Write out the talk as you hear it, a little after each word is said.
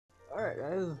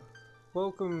Alright guys,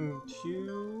 welcome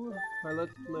to my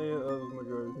Let's Play of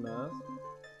Majora's Mask.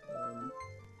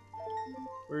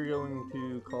 We're going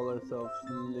to call ourselves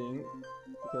Link,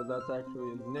 because that's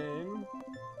actually his name.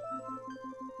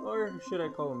 Or should I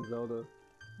call him Zelda?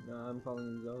 Nah, I'm calling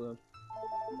him Zelda.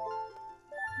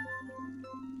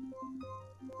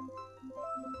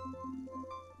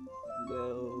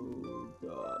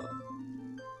 Zelda.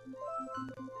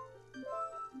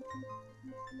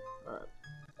 Alright.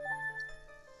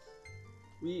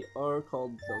 We are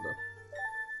called Zelda.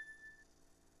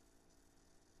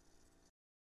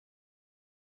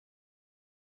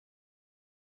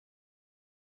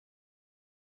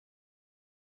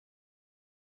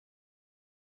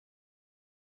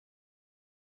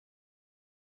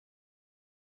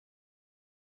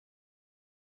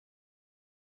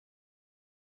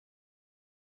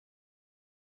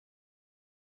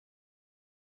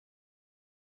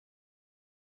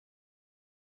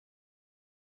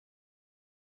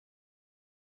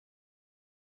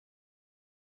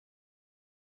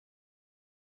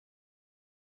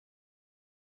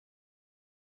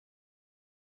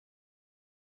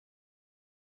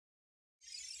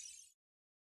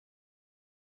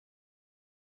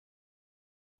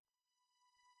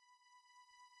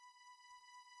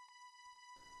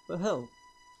 But hell,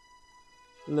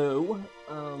 hello,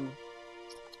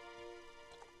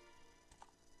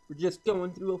 we're just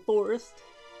going through a forest.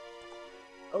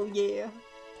 Oh yeah.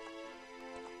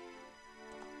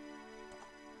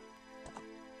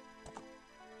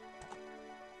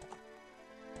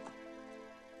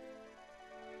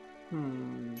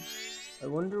 I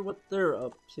wonder what they're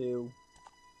up to.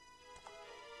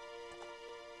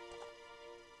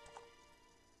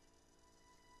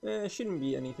 It shouldn't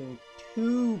be anything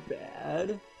too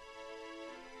bad.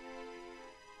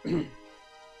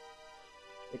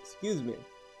 Excuse me.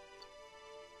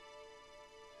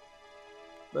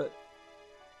 But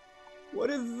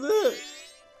what is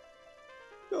this?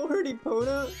 Go hurt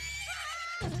Epona.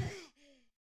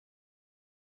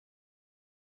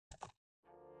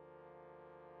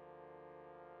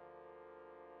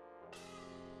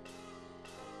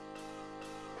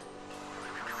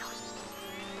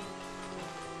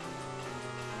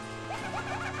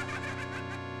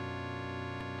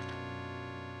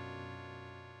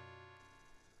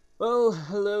 Well,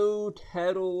 hello,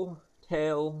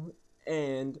 Tail,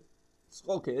 and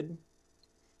Skull Kid.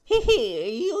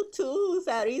 Hehe, you two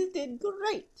fairies did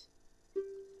great.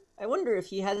 I wonder if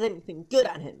he has anything good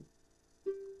on him.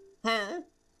 Huh?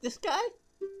 This guy?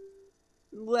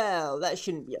 Well, that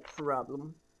shouldn't be a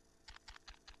problem.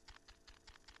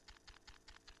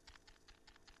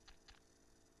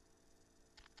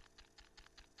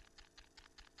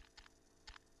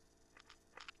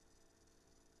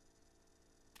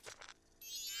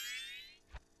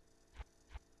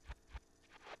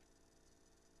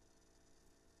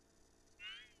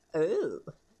 Oh,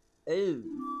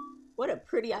 what a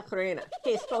pretty ocarina.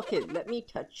 Hey, Skull Kid, let me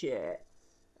touch it.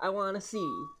 I wanna see.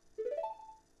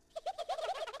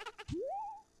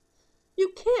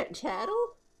 You can't,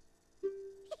 Tattle.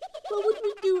 What would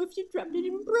we do if you dropped it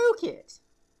and broke it?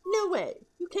 No way,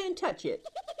 you can't touch it.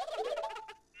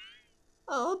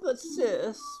 Oh, but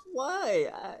sis,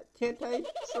 why? Can't I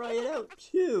try it out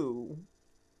too?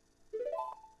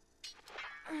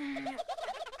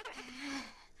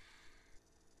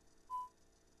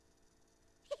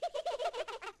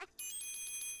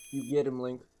 You get him,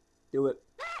 Link. Do it.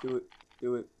 Do it.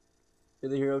 Do it.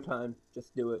 You're the hero time.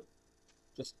 Just do it.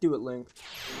 Just do it, Link.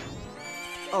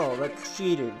 Oh, that's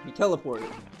cheating. He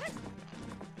teleported.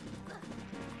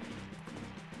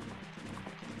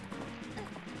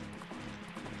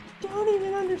 Don't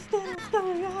even understand what's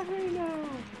going on right now.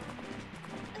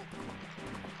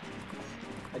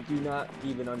 I do not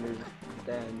even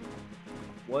understand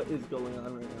what is going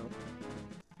on right now.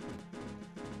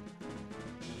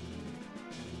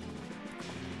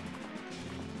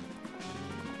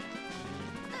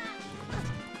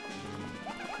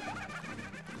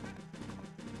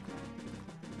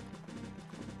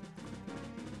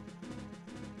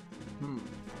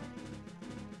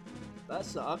 That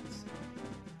sucks.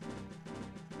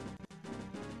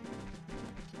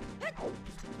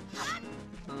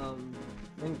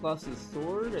 Link lost his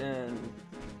sword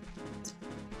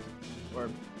or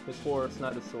his horse,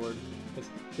 not his sword.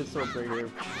 His sword's right here.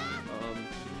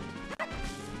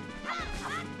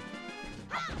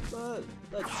 But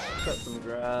let's cut some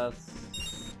grass.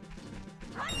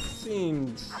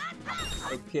 Seems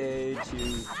okay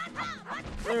to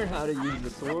learn how to use the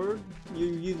sword. You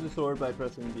use the sword by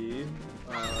pressing B.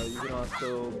 You can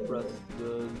also press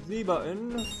the Z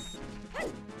button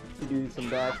to do some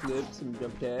backflips, some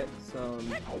jump attacks.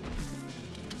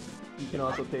 You can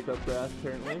also pick up grass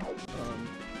apparently.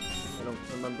 I don't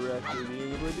remember actually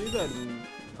being able to do that in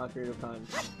Ocarina of Time,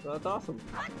 so that's awesome.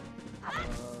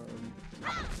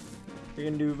 You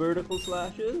can do vertical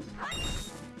slashes,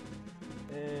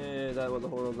 and that was a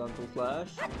horizontal slash.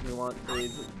 You want a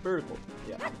vertical,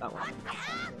 yeah, that one.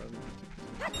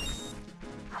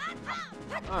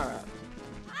 Alright,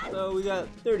 so we got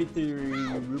 33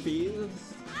 rupees,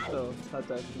 so that's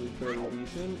actually fairly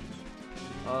decent.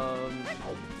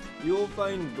 You'll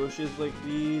find bushes like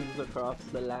these across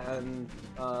the land.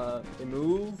 They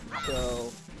move,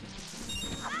 so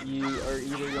you are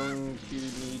either going to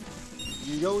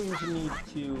need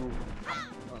to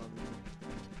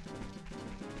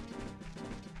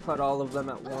cut all of them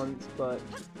at once, but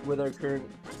with our current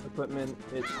equipment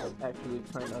it's actually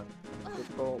kind of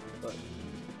difficult. But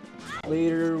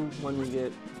later, when we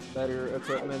get better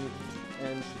equipment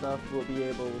and stuff, we'll be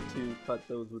able to cut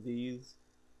those with ease.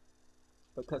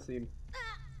 But cutscene,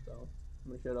 so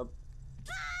I'm gonna shut up.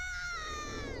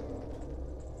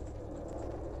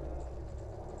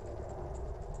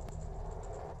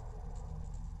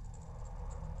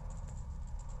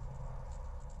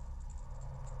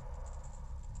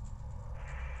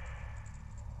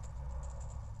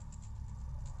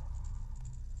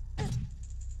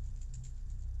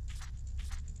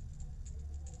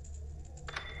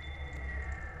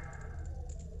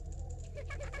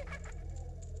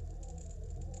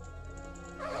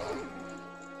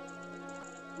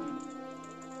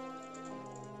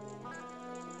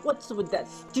 What's with that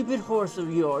stupid horse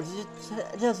of yours?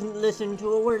 It doesn't listen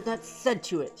to a word that's said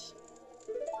to it.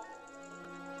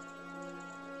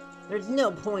 There's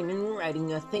no point in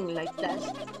writing a thing like that,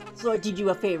 so I did you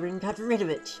a favor and got rid of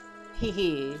it.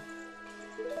 Hee.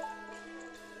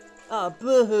 Ah,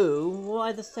 boo-hoo,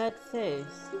 why the sad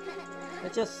face? I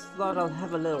just thought I'll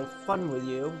have a little fun with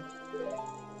you.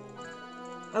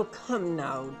 Oh, come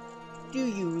now. Do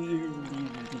you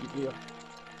really...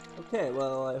 Okay,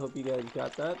 well, I hope you guys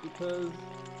got that, because...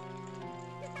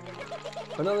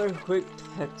 Another quick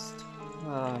text.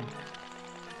 Oh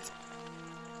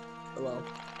well.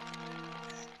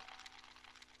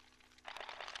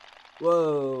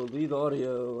 Whoa, leave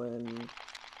audio and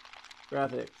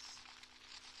graphics.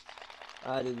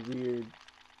 That is weird.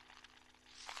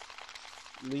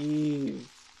 Leave.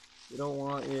 We don't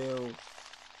want you.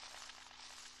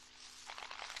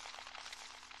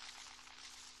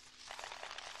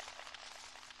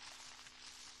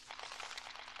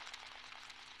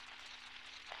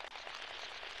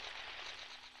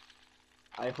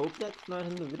 I hope that's not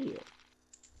in the video.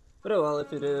 But oh well,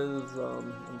 if it is,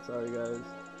 I'm sorry guys.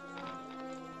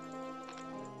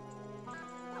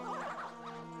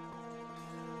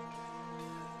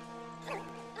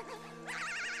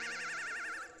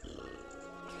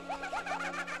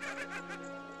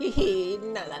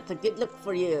 Hehe, now that's a good look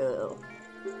for you.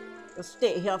 You'll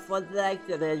stay here for like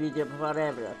the video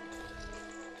forever.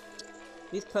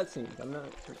 These cutscenes, I'm not,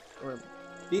 or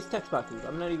these text boxes,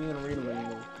 I'm not even gonna read them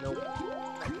anymore. Nope.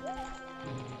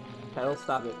 Title,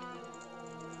 stop it.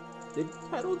 Did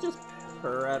Title just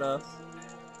purr at us?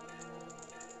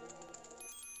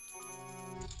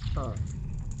 Huh.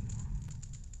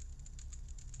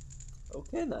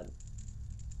 Okay then.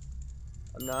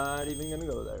 I'm not even gonna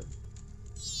go there.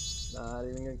 Not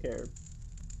even gonna care.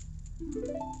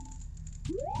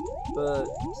 But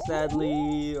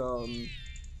sadly,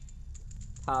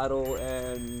 Tattle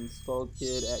and Skull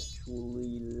Kid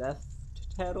actually left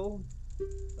Tattle.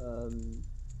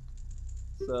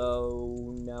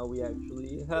 So now we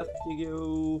actually have to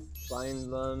go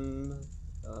find them.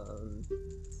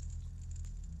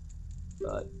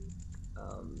 But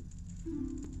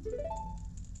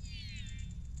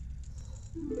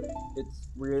it's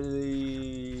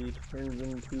really turns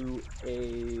into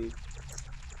a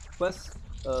quest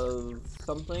of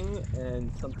something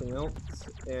and something else,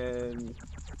 and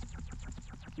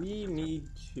we need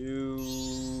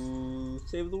to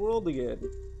save the world again.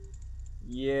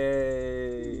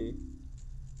 Yay!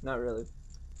 Not really.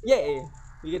 Yay!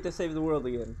 We get to save the world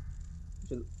again,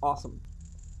 which is awesome.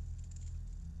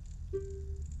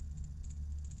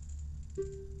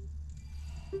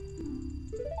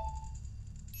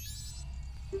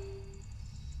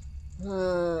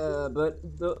 But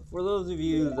for those of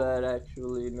you that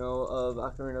actually know of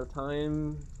Ocarina of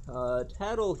Time,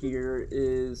 Tattle here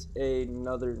is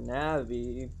another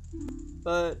Navi,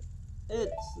 but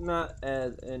it's not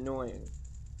as annoying,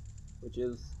 which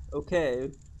is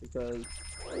okay, because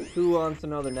who wants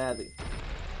another Navi?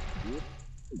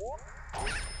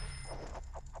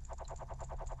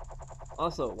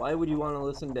 Also, why would you want to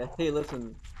listen to, hey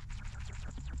listen,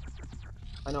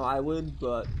 I know I would,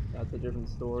 but that's a different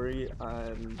story.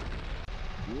 I'm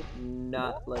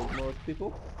not like most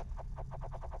people.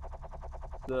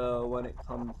 So when it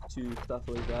comes to stuff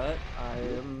like that, I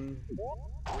am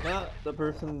not the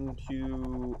person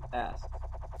to ask.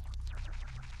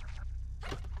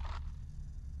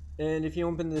 And if you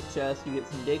open this chest, you get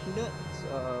some deku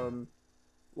nuts.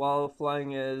 While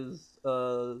flying as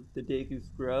the deku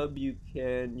scrub, you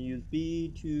can use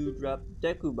B to drop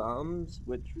deku bombs,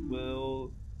 which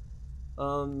will,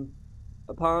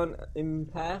 upon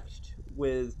impact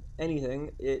with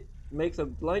anything, it makes a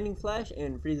blinding flash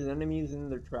and freezes enemies in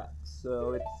their tracks.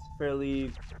 So it's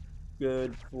fairly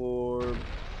good for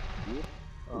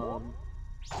um,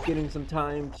 getting some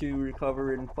time to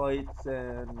recover in fights,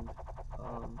 and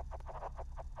um,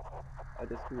 I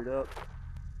just screwed up.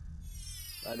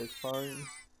 That is fine.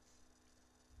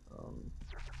 Um,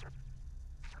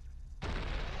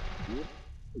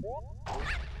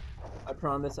 I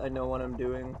promise I know what I'm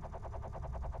doing.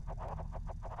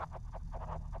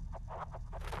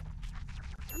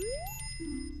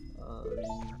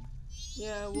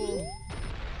 Yeah, we'll do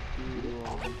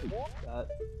that.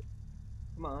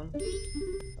 Come on.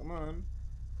 Come on.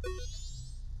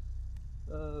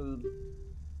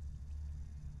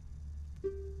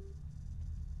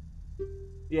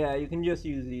 Yeah, you can just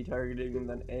use Z targeting and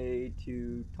then A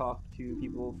to talk to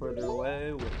people further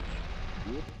away, which,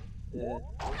 yeah.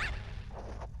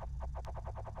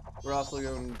 We're also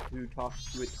going to talk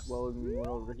to it while we're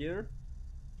over here.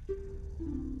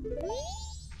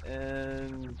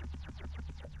 And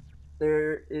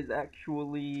there is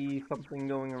actually something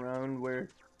going around where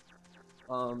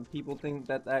people think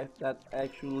that that's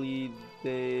actually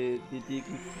the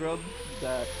deku scrub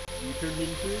that you turned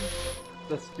into,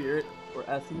 the spirit or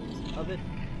essence of it,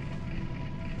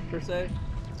 per se.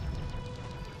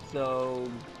 So,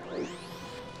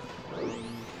 um,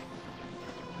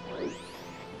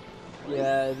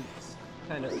 yeah, it's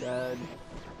kind of sad.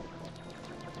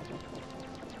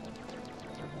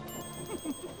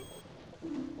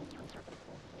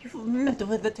 You've met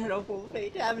with a terrible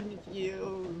fate, haven't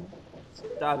you?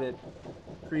 Stop it.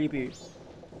 Creepy.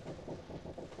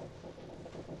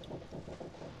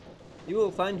 You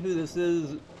will find who this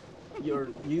is.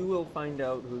 You will find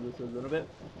out who this is in a bit.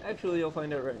 Actually, you'll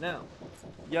find out right now.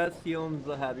 Yes, he owns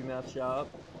the Happy Mask shop.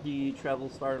 He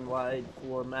travels far and wide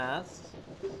for masks.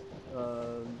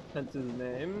 Hence his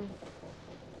name.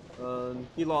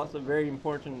 He lost a very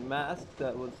important mask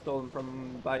that was stolen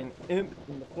from by an imp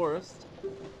in the forest.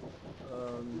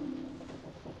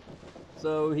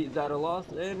 So he's at a loss,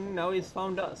 and now he's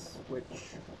found us,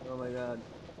 which, oh my god,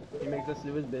 he makes us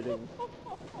do his bidding.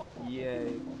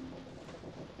 Yay.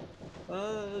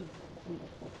 Uh,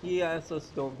 he asks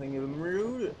us don't think of him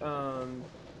rude,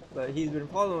 but he's been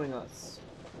following us,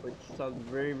 which sounds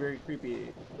very, very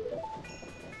creepy.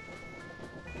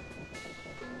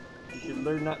 You should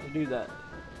learn not to do that.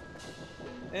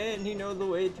 And he knows the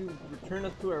way to return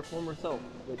us to our former self,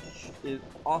 which is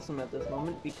awesome at this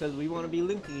moment because we want to be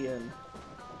Link again.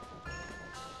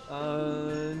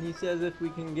 He says if we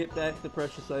can get back the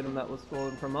precious item that was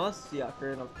stolen from us,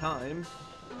 after enough time,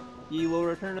 he will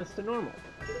return us to normal.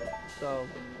 So,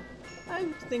 I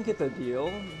think it's a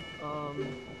deal.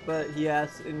 But he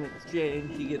asks in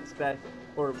exchange he gets back,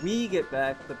 or we get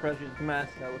back the precious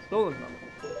mask that was stolen from him.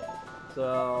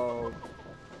 So,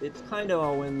 it's kind of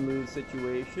a win-lose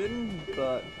situation,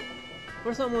 but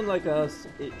for someone like us,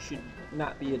 it should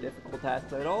not be a difficult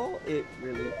task at all. It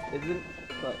really isn't,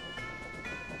 but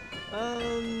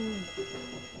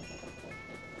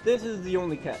this is the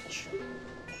only catch.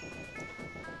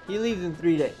 He leaves in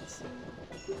 3 days.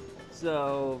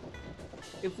 So,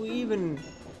 if we even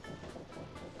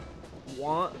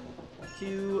want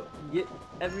to get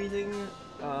everything,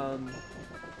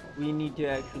 we need to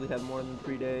actually have more than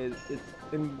 3 days. It's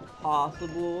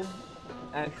impossible,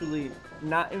 actually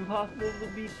not impossible to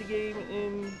beat the game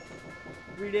in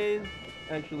 3 days.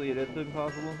 Actually, it is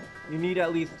impossible. You need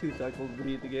at least 2 cycles to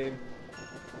beat the game.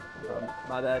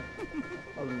 My bad.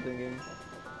 I wasn't thinking.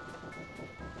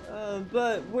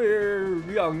 But we're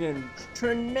young and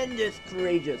tremendous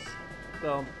courageous.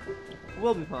 So,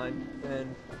 we'll be fine.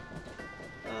 And,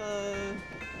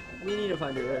 we need to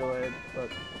find it right away.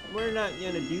 But we're not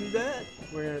gonna do that.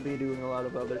 We're gonna be doing a lot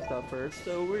of other stuff first.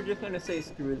 So we're just gonna say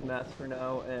screw his mask for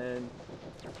now and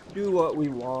do what we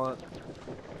want.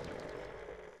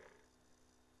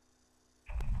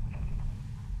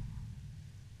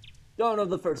 Dawn of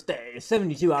the first day,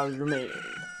 72 hours remaining.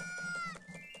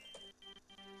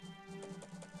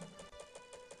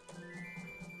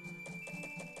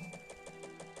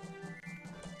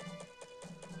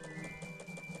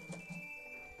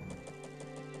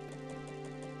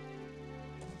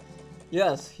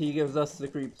 Yes, he gives us the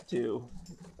creeps too.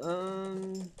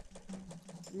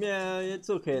 Yeah, it's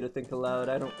okay to think aloud.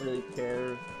 I don't really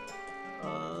care.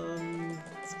 Um,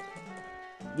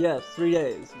 yes, 3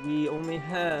 days. We only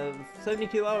have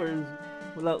 72 hours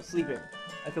without sleeping.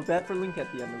 I feel bad for Link at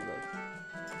the end of this.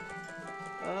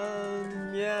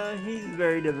 Yeah, he's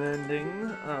very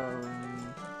demanding.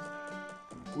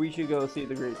 We should go see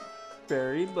the Great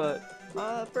Fairy, but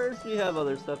first we have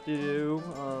other stuff to do.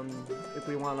 If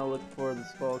we want to look for the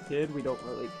Skull Kid, we don't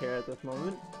really care at this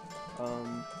moment.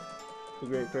 The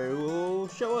Great Fairy will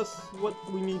show us what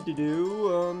we need to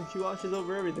do. She watches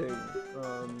over everything.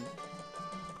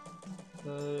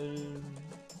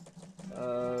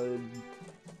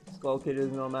 Skull Kid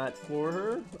is no match for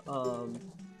her.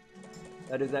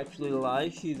 That is actually a lie.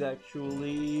 She's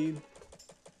actually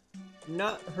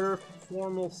not her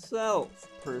formal self,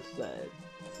 per se.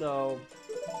 So,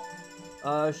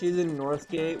 she's in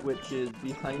Northgate, which is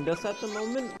behind us at the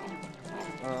moment.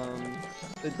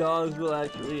 The dogs will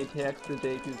actually attack the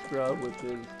deku scrub, which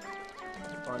is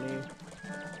funny.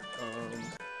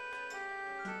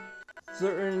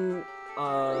 Certain,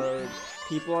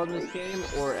 people on this game,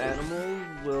 or animals,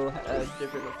 will have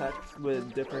different effects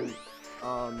with different,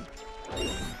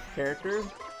 characters.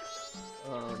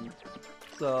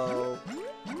 So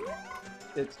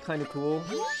it's kind of cool.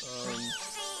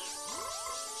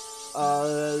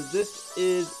 This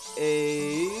is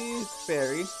a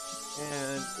fairy,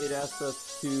 and it asks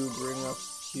us to bring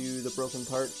us to the broken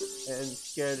parts and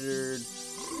scattered,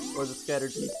 or the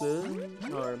scattered pieces,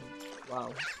 or,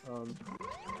 wow,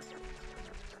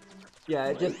 yeah,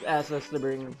 it just asks us to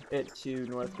bring it to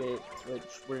Northgate, which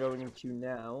we're going to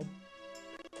now.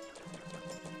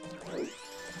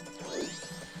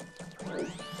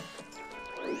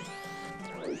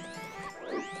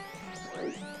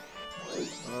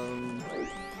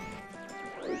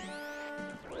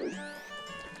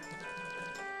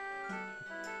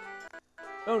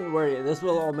 Don't worry, this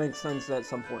will all make sense at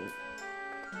some point.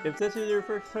 If this is your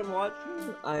first time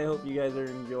watching, I hope you guys are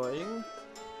enjoying.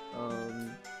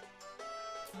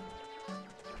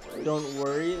 Don't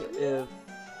worry if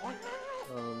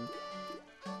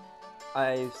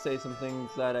I say some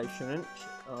things that I shouldn't.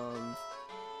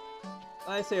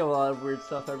 I say a lot of weird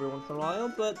stuff every once in a while,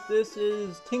 but this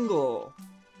is Tingle.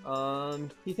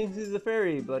 He thinks he's a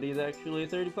fairy, but he's actually a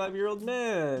 35-year-old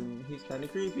man. He's kind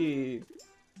of creepy.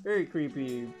 Very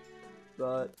creepy,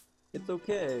 but it's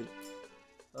okay.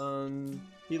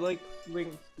 He likes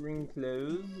Link's green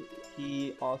clothes.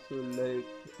 He also likes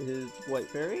his white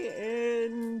fairy,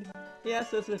 and he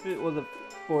asked us if it was a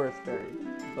forest fairy,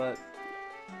 but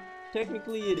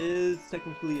technically it is,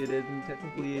 technically it isn't,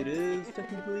 technically it is,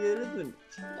 technically it isn't.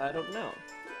 I don't know.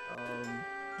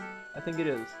 I think it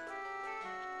is.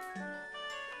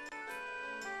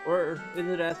 Or is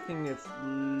it asking if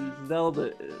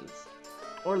Zelda is?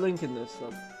 Or Link in this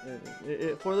stuff.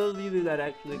 For those of you that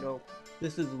actually know,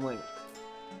 this is Link.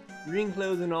 Green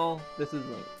clothes and all, this is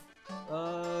Link.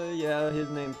 Yeah, his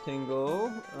name's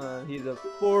Tingle. He's a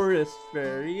forest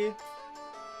fairy.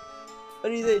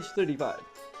 But he's age 35.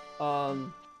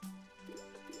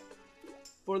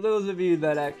 For those of you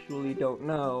that actually don't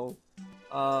know,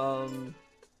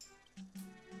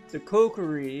 the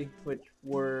Kokiri, which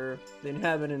were the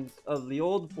inhabitants of the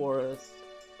old forest,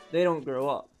 they don't grow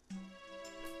up.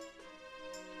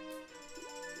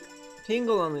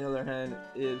 Tingle, on the other hand,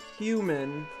 is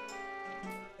human,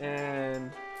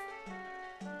 and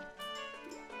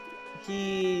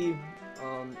he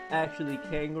actually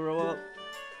can grow up.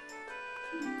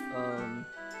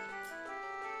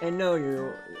 And no,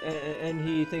 and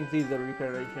he thinks he's a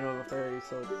reincarnation of a fairy,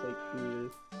 so it's like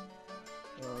weird.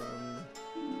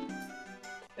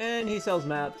 And he sells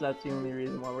maps. That's the only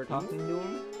reason why we're talking to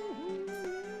him.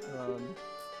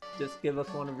 Just give us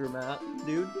one of your maps,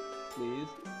 dude, please.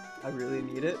 I really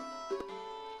need it.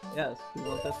 Yes, we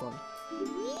want this one.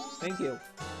 Thank you.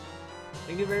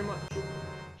 Thank you very much.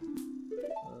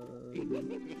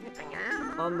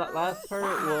 That last part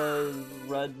was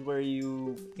red's where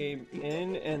you came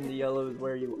in and the yellow is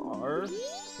where you are.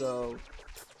 So,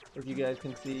 if you guys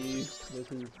can see,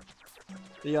 this is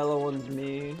the yellow one's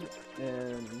me,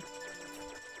 and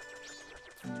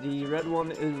the red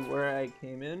one is where I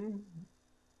came in.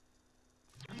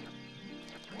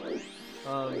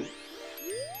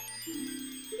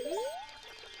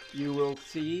 You will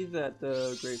see that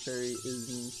the Great Fairy is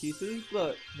in pieces,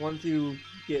 but once you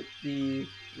get the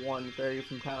one fairy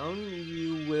from town,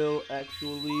 you will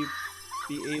actually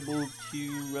be able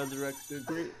to resurrect the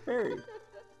Great Fairy,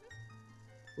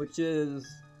 which is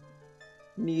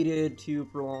needed to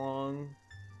prolong,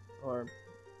 or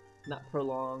not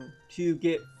prolong, to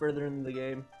get further in the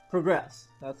game. progress.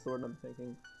 That's the word I'm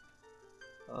thinking.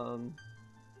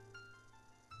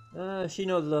 She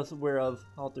knows us aware of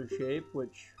Alter Shape,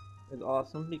 which is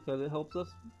awesome because it helps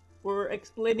us for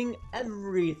explaining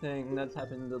everything that's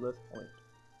happened to this point.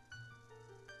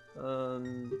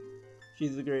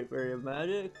 She's a great fairy of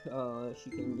magic. She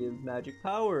can give magic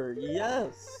power.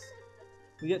 Yes!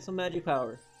 We get some magic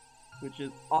power, which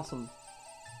is awesome.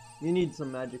 We need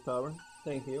some magic power.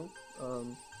 Thank you.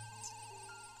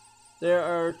 There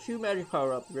are 2 magic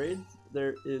power upgrades.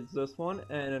 There is this one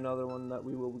and another one that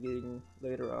we will be getting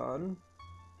later on.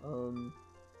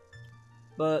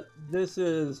 But this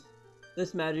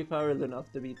magic power is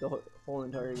enough to beat the whole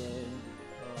entire game.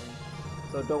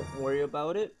 So don't worry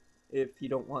about it if you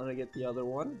don't want to get the other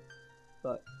one.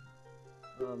 But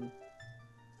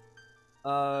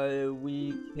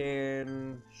we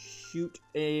can shoot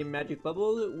a magic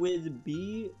bubble with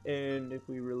B, and if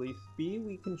we release B,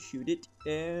 we can shoot it,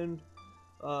 and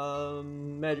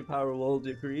magic power will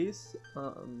decrease.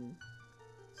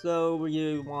 So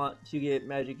we want to get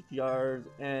magic jars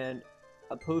and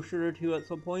a potion or 2 at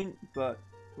some point, but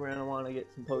we're gonna want to get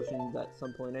some potions at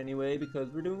some point anyway because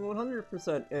we're doing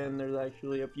 100%, and there's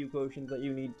actually a few potions that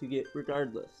you need to get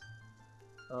regardless.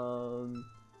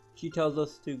 She tells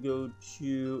us to go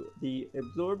to the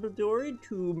observatory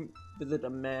to visit a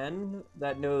man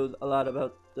that knows a lot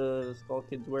about the Skull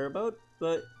Kid's whereabouts,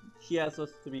 but she asks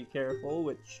us to be careful,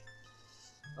 which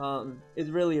is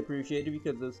really appreciated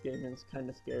because this game is kind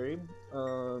of scary.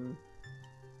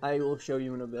 I will show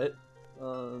you in a bit.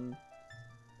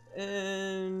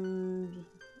 And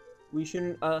we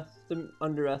shouldn't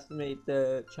underestimate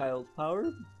the child's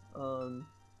power.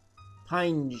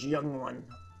 Kind young one.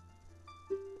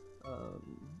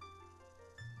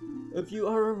 If you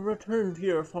are returned to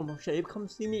your former shape, come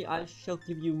see me. I shall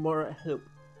give you more help.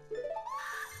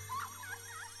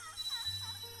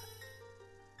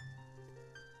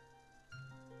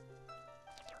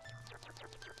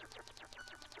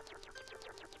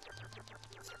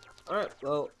 Alright,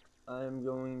 well, I'm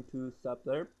going to stop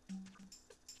there.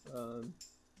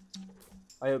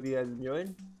 I hope you guys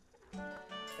enjoyed.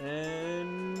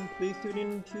 And please tune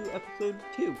in to episode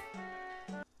 2.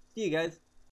 See you guys.